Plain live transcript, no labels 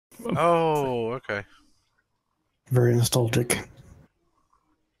Oh, okay. Very nostalgic.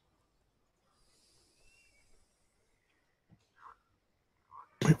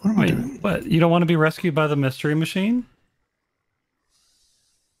 Wait, what am I Wait, doing? what? You don't want to be rescued by the mystery machine?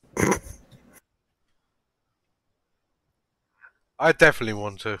 I definitely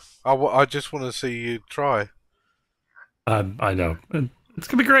want to. I just want to see you try. I know. It's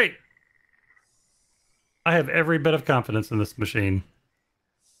gonna be great. I have every bit of confidence in this machine.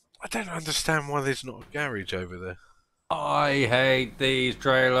 I don't understand why there's not a garage over there. I hate these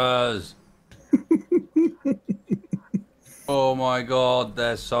trailers. Oh my god,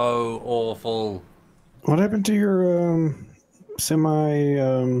 they're so awful. What happened to your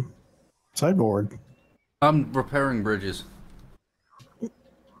semi sideboard? I'm repairing bridges.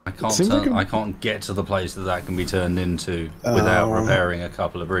 Seems like I can't get to the place that can be turned into without repairing a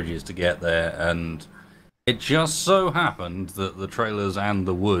couple of bridges to get there, and it just so happened that the trailers and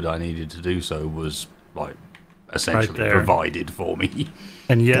the wood I needed to do so was like essentially Right there. provided for me.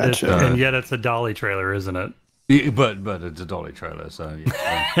 And yet, Gotcha. it's a dolly trailer, isn't it? Yeah, but it's a dolly trailer, so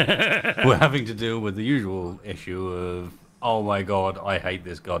yeah. We're having to deal with the usual issue of, oh my god, I hate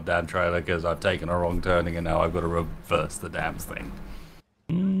this goddamn trailer because I've taken a wrong turning and now I've got to reverse the damn thing.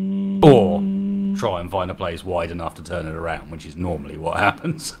 Or try and find a place wide enough to turn it around, which is normally what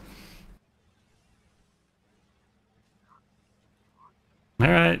happens. All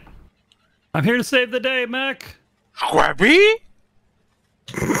right, I'm here to save the day, Mac. Scrabby?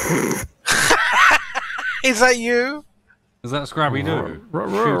 Is that you? Is that Scrabby Doo?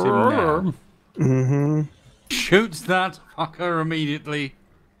 Shoot him now. Mm-hmm. Shoots that fucker immediately.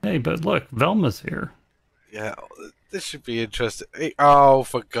 Hey, but look, Velma's here. Yeah, this should be interesting. Oh,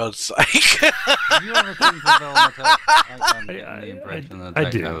 for God's sake. Do you have a thing for Velma? I'm getting the impression that I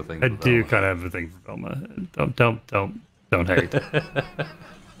Tex do. has a thing I for do Velma. kind of have a thing for Velma. Don't hate.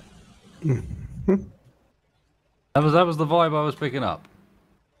 That was the vibe I was picking up.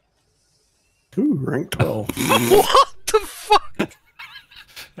 Ooh, rank 12. What the fuck?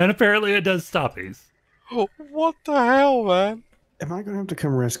 And apparently it does stoppies. What the hell, man? Am I gonna have to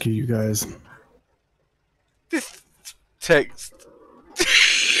come rescue you guys? This text.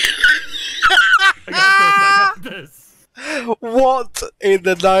 I got this. What in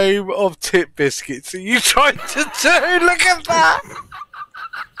the name of tit biscuits are you trying to do? Look at that!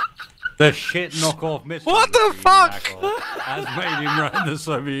 The shit knockoff mystery What the machine fuck? knockoff has made him run the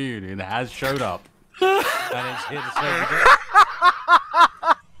Soviet Union, has showed up, and it's here to save the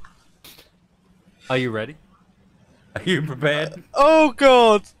day. Are you ready? Are you prepared? Oh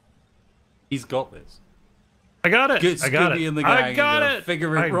God! He's got this. I got it. Get I got Scooby it. and the I gang got and it.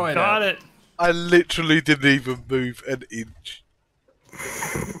 figure it I right got out. it. I literally didn't even move an inch.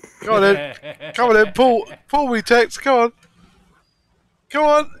 Come on then. Come on then, pull me, Tex, come on. Come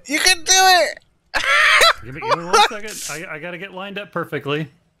on, you can do it! Give me 1 second. I gotta get lined up perfectly.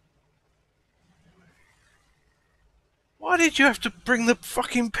 Why did you have to bring the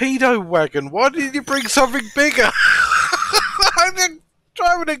fucking pedo wagon? Why didn't you bring something bigger? I'm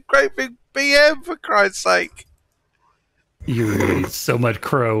driving a great big BM, for Christ's sake. You're gonna eat so much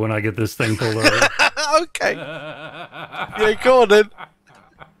crow when I get this thing pulled over. Okay. Yeah, go on then.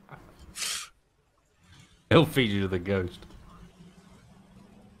 He'll feed you to the ghost.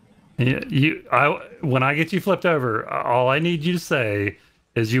 Yeah, when I get you flipped over, all I need you to say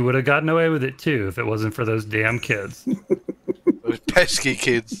is you would have gotten away with it too if it wasn't for those damn kids. Those pesky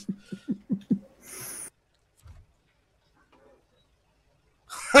kids.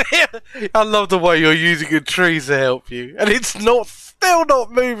 I love the way you're using a tree to help you, and it's still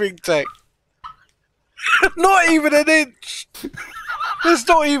not moving, Tech. Not even an inch. There's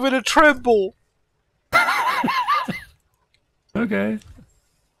not even a tremble. Okay.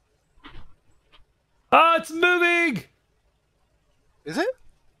 Ah, it's moving! Is it?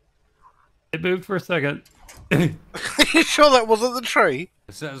 It moved for a second. Are you sure that wasn't the tree?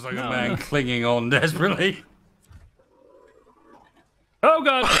 It sounds like a man clinging on desperately. Oh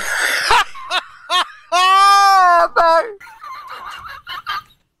god! Oh no!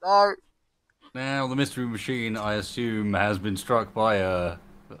 No. Now, the mystery machine, I assume, has been struck by the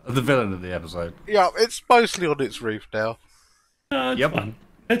villain of the episode. Yeah, it's mostly on its roof now. No, it's Yep. fine.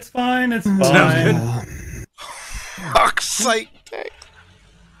 It's fine. It's Sounds fine. good. Fuck's sake, Tech.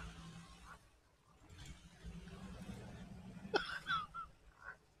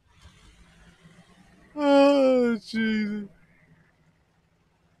 Oh, Jesus.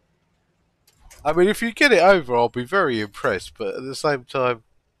 I mean, if you get it over, I'll be very impressed, but at the same time,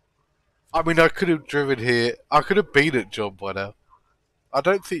 I mean, I could have driven here. I could have been at John by now. I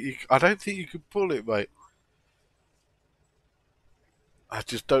don't think you could pull it, mate. I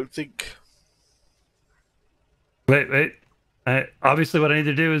just don't think. Wait. Obviously, what I need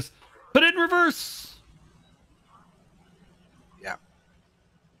to do is put it in reverse. Yeah.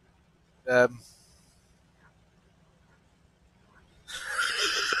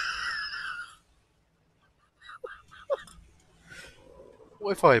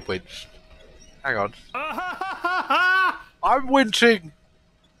 What if I winched? Hang on. I'm winching!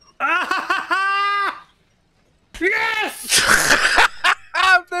 Yes!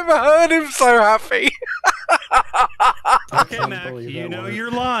 I've never heard him so happy! Okay, can't Mac, believe you that know worked.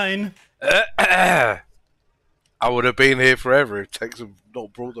 your line. I would have been here forever if Tex had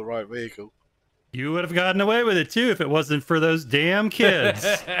not brought the right vehicle. You would have gotten away with it too if it wasn't for those damn kids.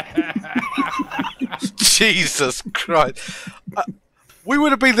 Jesus Christ. We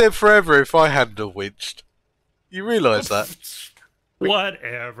would have been there forever if I hadn't have winched. You realise that?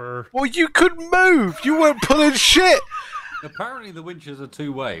 Whatever. Well, you couldn't move! You weren't pulling shit! Apparently the winches are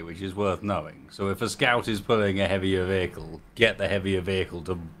two-way, which is worth knowing. So if a scout is pulling a heavier vehicle, get the heavier vehicle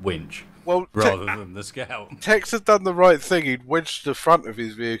to winch, Well, rather than the scout. Tex had done the right thing. He'd winched the front of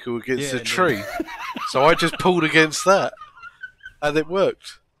his vehicle against Yeah, a tree. So I just pulled against that. And it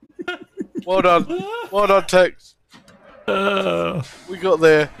worked. Well done. Well done, Tex. We got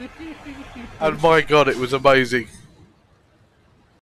there. And my God, it was amazing.